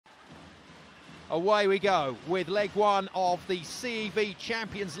Away we go with leg one of the CEV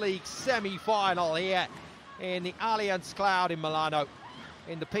Champions League semi-final here in the Allianz Cloud in Milano.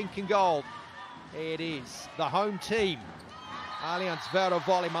 In the pink and gold, it is the home team, Allianz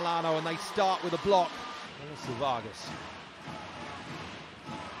Vôlei Milano, and they start with a block. There's the Vargas.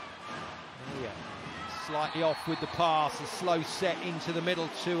 Oh, yeah. Slightly off with the pass, a slow set into the middle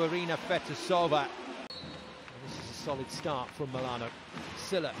to Irina Fetisova. This is a solid start from Milano.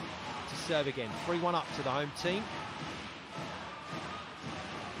 Silla to serve again, 3-1 up to the home team.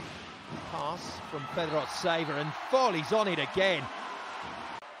 Pass from Fenerbahce, and Folie's on it again.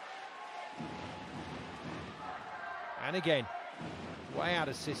 And again, way out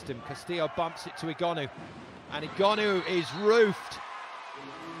of system. Castillo bumps it to Egonu, and Egonu is roofed.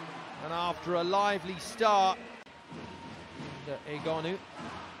 And after a lively start, Egonu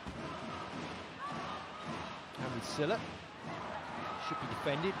and with Silla. Should be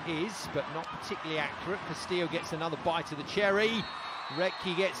defended, is, but not particularly accurate. Castillo gets another bite of the cherry.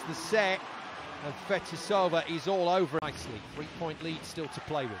 Recchi gets the set, and Fetisova is all over nicely. 3-point lead still to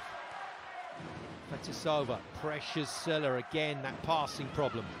play with. Fetisova pressures Silla again, that passing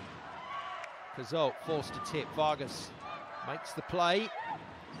problem. Cazaute forced to tip. Vargas makes the play.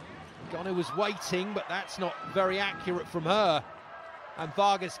 Egonu was waiting, but that's not very accurate from her. And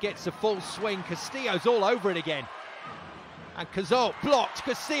Vargas gets a full swing. Castillo's all over it again. And Cazaute blocked.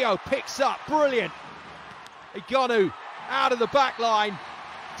 Castillo picks up. Brilliant. Egonu out of the back line,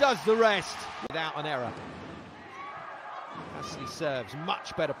 does the rest without an error. Ashley serves,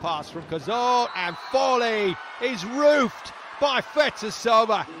 much better pass from Cazaute, and Folie is roofed by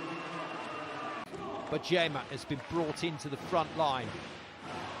Fetisova. But Jema has been brought into the front line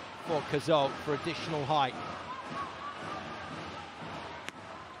for Cazaute for additional height.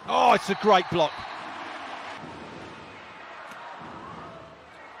 Oh, it's a great block.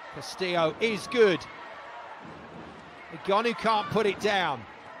 Castillo is good. Egonu can't put it down.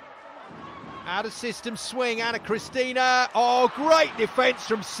 Out of system swing, Anna Cristina. Oh, great defense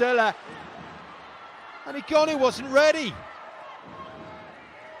from Silla. And Egonu wasn't ready.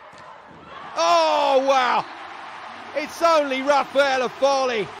 Oh, wow. It's only Rafaela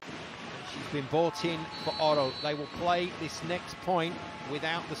Folie. She's been brought in for Oro. They will play this next point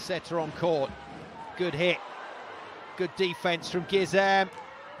without the setter on court. Good hit. Good defense from Gizem.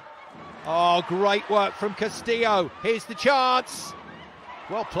 Oh, great work from Castillo. Here's the chance.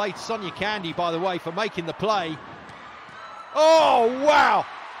 Well played, Sonia Candy, by the way, for making the play. Oh, wow.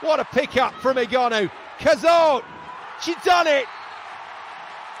 What a pickup from Egonu. Cazaute, she's done it.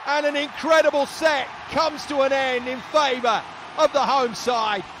 And an incredible set comes to an end in favour of the home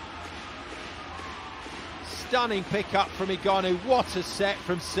side. Stunning pickup from Egonu. What a set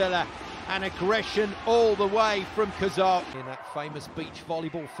from Silla. And aggression all the way from Cazaute. In that famous beach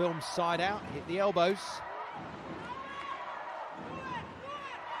volleyball film, Side Out, hit the elbows.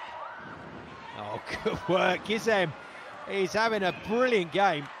 Oh, good work. Gizem is having a brilliant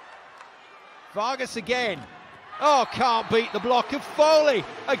game. Vargas again. Oh, can't beat the block of Folie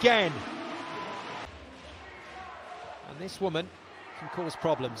again. And this woman can cause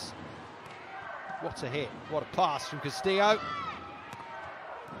problems. What a hit. What a pass from Castillo.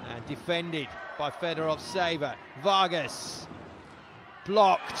 And defended by Fenerbahce. Vargas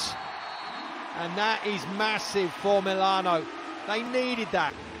blocked. And that is massive for Milano. They needed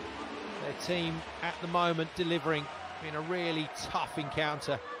that. Their team at the moment delivering in a really tough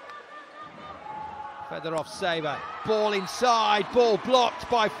encounter. Fenerbahce, ball inside, ball blocked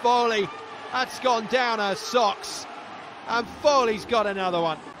by Folie. That's gone down her socks. And Folie's got another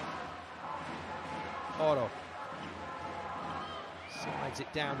one. Oro slides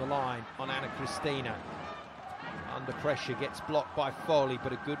it down the line on Anna Cristina. Under pressure, gets blocked by Folie,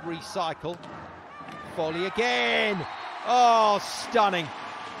 but a good recycle. Folie again. Oh, stunning.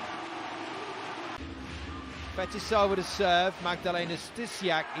 Fetisova to serve. Magdalena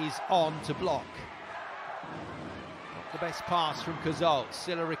Stysiak is on to block. Not the best pass from Cazaute.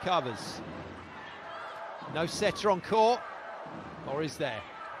 Silla recovers. No setter on court. Or is there?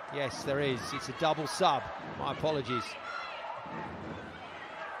 Yes, there is. It's a double sub. My apologies.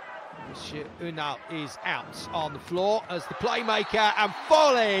 Monsieur Unal is out on the floor as the playmaker, and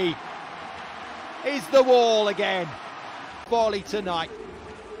Folie is the wall again. Folie tonight.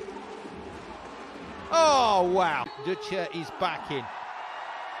 Oh, wow. Ducha is back in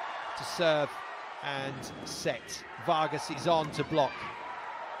to serve and set. Vargas is on to block.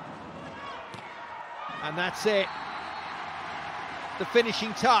 And that's it. The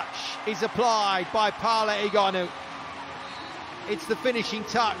finishing touch is applied by Paola Egonu. It's the finishing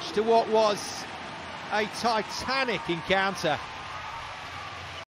touch to what was a titanic encounter.